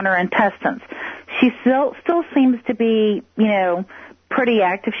pushing on her intestines. She still seems to be, pretty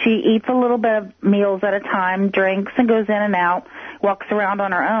active. She eats a little bit of meals at a time, drinks and goes in and out, walks around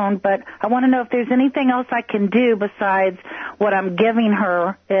on her own. But I want to know if there's anything else I can do besides what I'm giving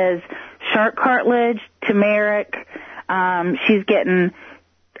her is shark cartilage, turmeric. She's getting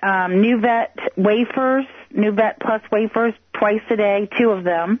NuVet Plus wafers twice a day, 2 of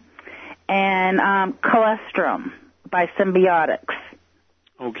them, and Colostrum by Symbiotics.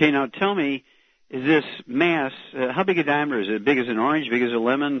 Okay, now tell me, is this mass, how big a diameter is it? Big as an orange, big as a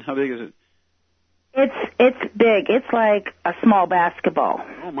lemon? How big is it? It's big. It's like a small basketball.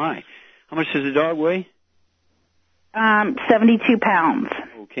 Oh, my. How much does the dog weigh? 72 pounds.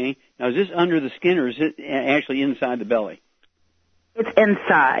 Okay. Now, is this under the skin or is it actually inside the belly? It's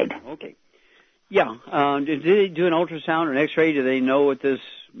inside. Okay. Yeah. Did they do an ultrasound or an X-ray? Do they know what this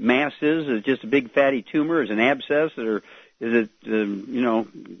mass is? Is it just a big fatty tumor? Is it an abscess? Or is it,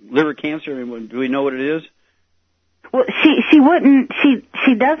 liver cancer? Do we know what it is? Well, she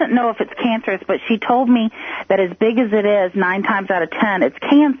doesn't know if it's cancerous, but she told me that as big as it is, 9 times out of 10, it's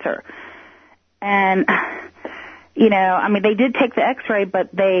cancer. And, they did take the X-ray,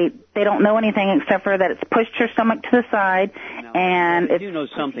 but they don't know anything except for that it's pushed her stomach to the side. Now, and I do know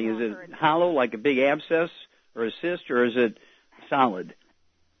something. Is it hollow, like a big abscess or a cyst, or is it solid?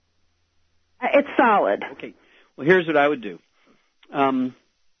 It's solid. Okay. Well, here's what I would do.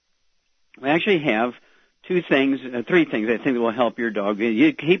 We actually have 3 things I think that will help your dog.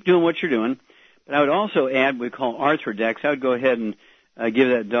 You keep doing what you're doing, but I would also add what we call Arthrodex. I would go ahead and give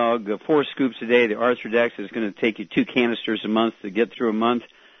that dog 4 scoops a day. The Arthrodex is going to take you 2 canisters a month to get through a month.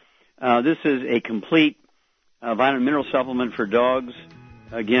 This is a complete vitamin mineral supplement for dogs.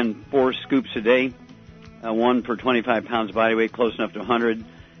 Again, 4 scoops a day, 1 per 25 pounds body weight, close enough to 100.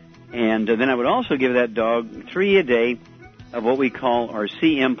 And then I would also give that dog 3 a day of what we call our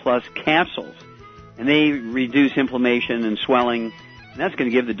CM Plus capsules. And they reduce inflammation and swelling. And that's going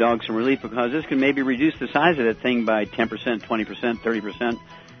to give the dog some relief because this can maybe reduce the size of that thing by 10%, 20%, 30%.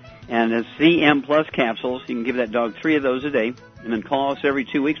 And as CM Plus capsules, you can give that dog 3 of those a day. And then call us every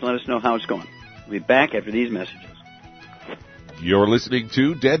 2 weeks and let us know how it's going. We'll be back after these messages. You're listening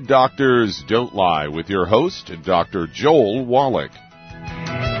to Dead Doctors Don't Lie with your host, Dr. Joel Wallach.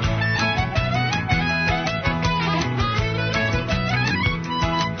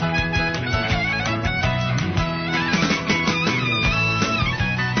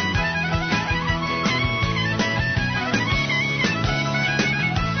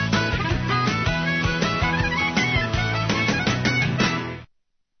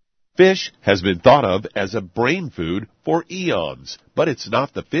 Fish has been thought of as a brain food for eons, but it's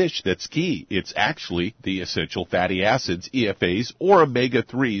not the fish that's key. It's actually the essential fatty acids, EFAs, or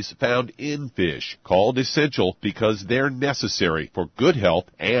omega-3s found in fish, called essential because they're necessary for good health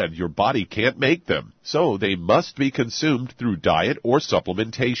and your body can't make them. So they must be consumed through diet or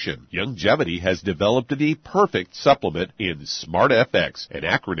supplementation. Youngevity has developed the perfect supplement in SmartFX, an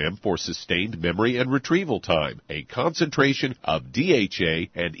acronym for Sustained Memory and Retrieval Time, a concentration of DHA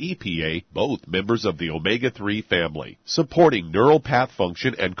and EPA, both members of the omega-3 family, supporting neural path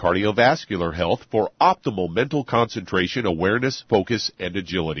function and cardiovascular health for optimal mental concentration, awareness, focus, and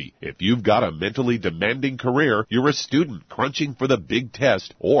agility. If you've got a mentally demanding career, you're a student crunching for the big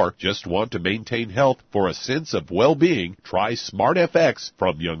test, or just want to maintain health for a sense of well-being, try SmartFX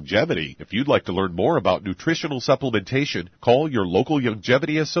from Youngevity. If you'd like to learn more about nutritional supplementation, call your local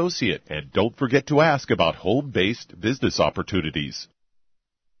Youngevity associate, and don't forget to ask about home-based business opportunities.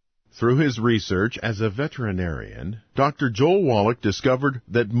 Through his research as a veterinarian, Dr. Joel Wallach discovered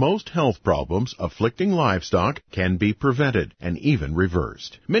that most health problems afflicting livestock can be prevented and even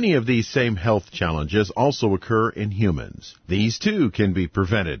reversed. Many of these same health challenges also occur in humans. These too can be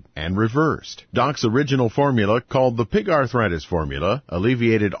prevented and reversed. Doc's original formula, called the pig arthritis formula,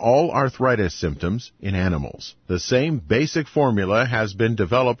 alleviated all arthritis symptoms in animals. The same basic formula has been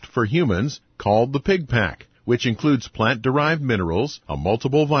developed for humans, called the Pig Pack, which includes plant-derived minerals, a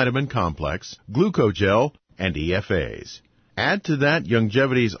multiple vitamin complex, glucogel, and EFAs. Add to that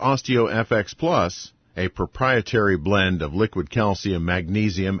Youngevity's OsteoFX Plus, a proprietary blend of liquid calcium,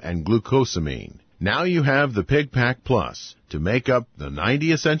 magnesium, and glucosamine. Now you have the Pig Pack Plus to make up the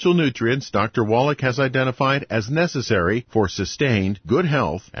 90 essential nutrients Dr. Wallach has identified as necessary for sustained good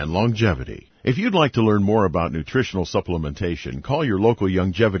health and longevity. If you'd like to learn more about nutritional supplementation, call your local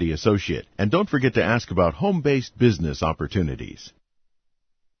Youngevity associate. And don't forget to ask about home-based business opportunities.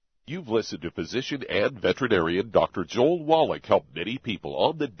 You've listened to physician and veterinarian Dr. Joel Wallach help many people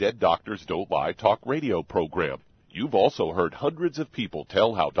on the Dead Doctors Don't Lie talk radio program. You've also heard hundreds of people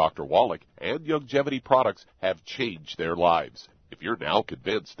tell how Dr. Wallach and Youngevity products have changed their lives. If you're now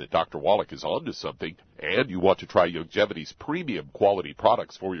convinced that Dr. Wallach is onto something and you want to try Youngevity's premium quality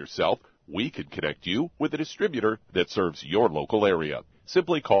products for yourself, we can connect you with a distributor that serves your local area.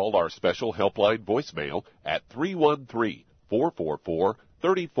 Simply call our special helpline voicemail at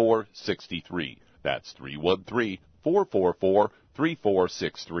 313-444-3463. That's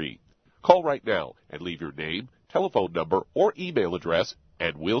 313-444-3463. Call right now and leave your name, telephone number, or email address,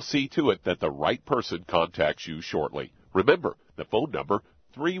 and we'll see to it that the right person contacts you shortly. Remember, the phone number,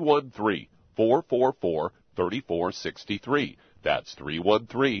 313-444-3463. That's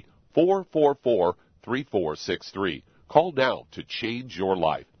 313-444-3463. Call now to change your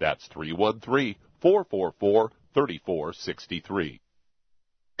life. That's 313-444-3463.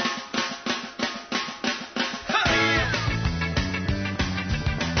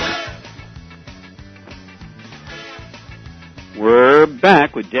 We're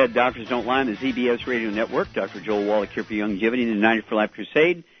back with Dead Doctors Don't Lie on the ZBS Radio Network. Dr. Joel Wallach here for Youngevity and the 90 for Life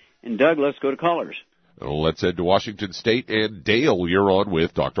Crusade. And Doug, let's go to callers. Let's head to Washington State. And Dale, you're on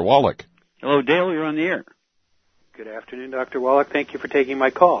with Dr. Wallach. Hello, Dale. You're on the air. Good afternoon, Dr. Wallach. Thank you for taking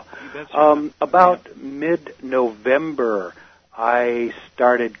my call. About mid-November, I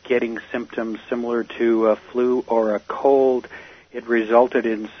started getting symptoms similar to a flu or a cold. It resulted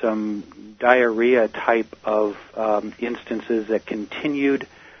in some diarrhea type of instances that continued.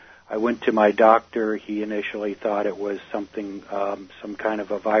 I went to my doctor. He initially thought it was something, some kind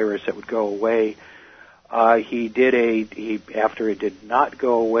of a virus that would go away. After it did not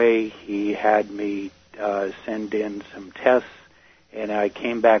go away, he had me send in some tests, and I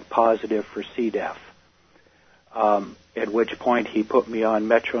came back positive for C. diff. At which point he put me on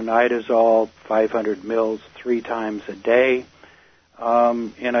metronidazole, 500 mils 3 times a day.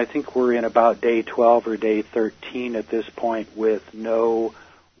 And I think we're in about day 12 or day 13 at this point with no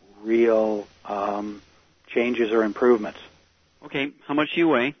real changes or improvements. Okay. How much do you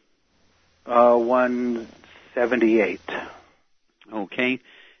weigh? 178. Okay.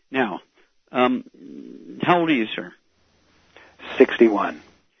 Now, how old are you, sir? 61.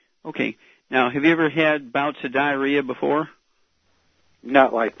 Okay. Now, have you ever had bouts of diarrhea before?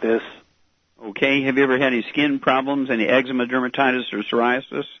 Not like this. Okay. Have you ever had any skin problems, any eczema, dermatitis, or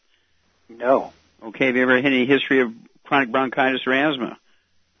psoriasis? No. Okay. Have you ever had any history of chronic bronchitis or asthma?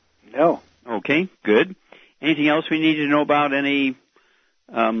 No. Okay. Good. Anything else we need to know about? Any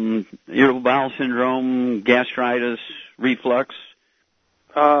irritable bowel syndrome, gastritis, reflux?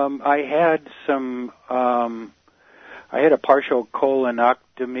 I had some. I had a partial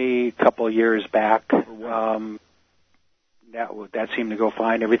colonectomy a couple of years back. That seemed to go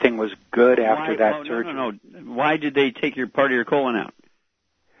fine. Everything was good after that surgery. No. Why did they take part of your colon out?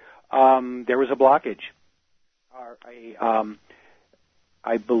 There was a blockage.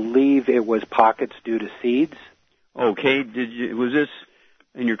 I believe it was pockets due to seeds. Okay. Was this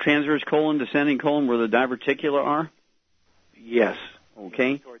in your transverse colon, descending colon, where the diverticula are? Yes.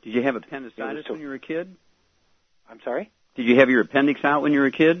 Okay. Did you have appendicitis when you were a kid? I'm sorry? Did you have your appendix out when you were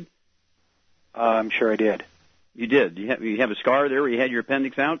a kid? I'm sure I did. You did. You have a scar there where you had your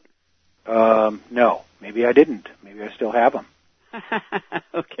appendix out? No. Maybe I didn't. Maybe I still have them.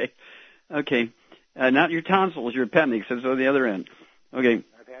 Okay. Not your tonsils, your appendix. That's on the other end. Okay.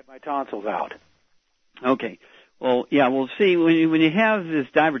 I've had my tonsils out. Okay. Well, yeah, we'll see. When you have this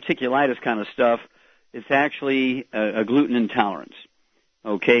diverticulitis kind of stuff, it's actually a gluten intolerance.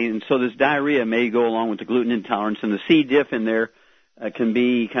 Okay, and so this diarrhea may go along with the gluten intolerance, and the C. diff in there can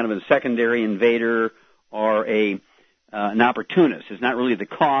be kind of a secondary invader or a an opportunist. It's not really the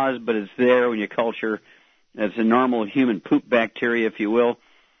cause, but it's there when you culture. It's a normal human poop bacteria, if you will.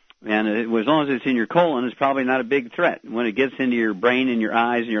 And as long as it's in your colon, it's probably not a big threat. When it gets into your brain and your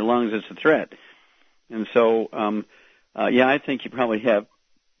eyes and your lungs, it's a threat. And so, I think you probably have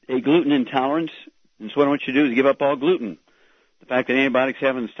a gluten intolerance. And so what I want you to do is give up all gluten. The fact that antibiotics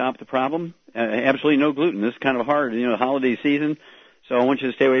haven't stopped the problem, absolutely no gluten. This is kind of hard, holiday season. So I want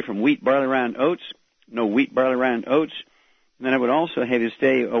you to stay away from wheat, barley, rye, and oats. No wheat, barley, rye, and oats. And then I would also have you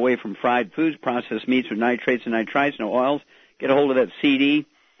stay away from fried foods, processed meats with nitrates and nitrites, no oils. Get a hold of that CD,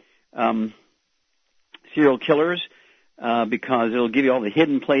 Serial Killers, because it'll give you all the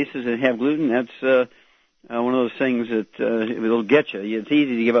hidden places that have gluten. That's one of those things that it'll get you. It's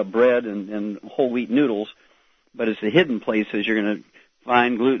easy to give up bread and whole wheat noodles, but it's the hidden places you're going to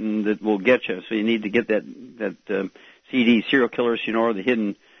find gluten that will get you. So you need to get that CD, Serial Killers, so you know where the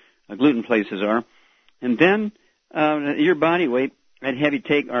hidden gluten places are. And then your body weight, I'd have you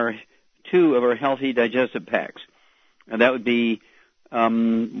take two of our healthy digestive packs. And that would be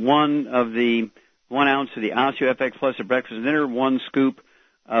 1 ounce of the OsteoFX Plus at breakfast and dinner, 2 scoops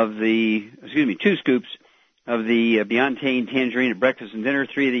of the Beyond Tangerine at breakfast and dinner,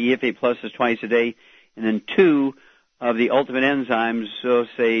 3 of the EFA Pluses twice a day, and then 2 of the Ultimate Enzymes, so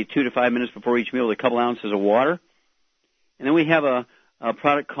say 2 to 5 minutes before each meal with a couple ounces of water. And then we have a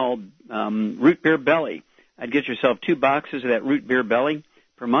product called Root Beer Belly. I'd get yourself 2 boxes of that Root Beer Belly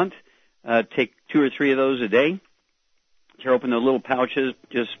per month. Take 2 or 3 of those a day. Tear open the little pouches,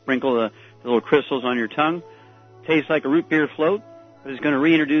 just sprinkle the little crystals on your tongue. Tastes like a root beer float, but it's going to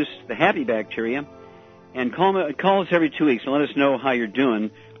reintroduce the happy bacteria. And call us every 2 weeks and let us know how you're doing.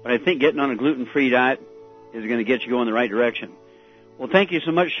 But I think getting on a gluten-free diet is going to get you going the right direction. Well, thank you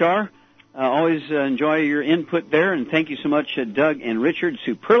so much, Shar. Always enjoy your input there, and thank you so much, Doug and Richard.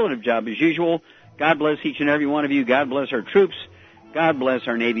 Superlative job as usual. God bless each and every one of you. God bless our troops. God bless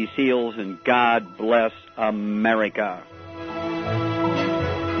our Navy SEALs, and God bless America.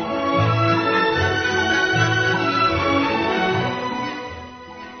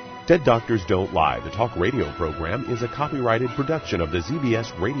 Dead Doctors Don't Lie, the talk radio program, is a copyrighted production of the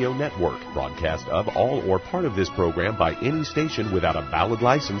ZBS Radio Network. Broadcast of all or part of this program by any station without a valid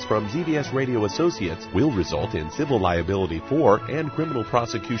license from ZBS Radio Associates will result in civil liability for and criminal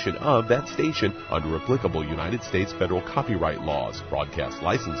prosecution of that station under applicable United States federal copyright laws. Broadcast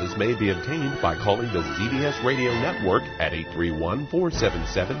licenses may be obtained by calling the ZBS Radio Network at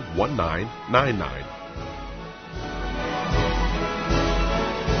 831-477-1999.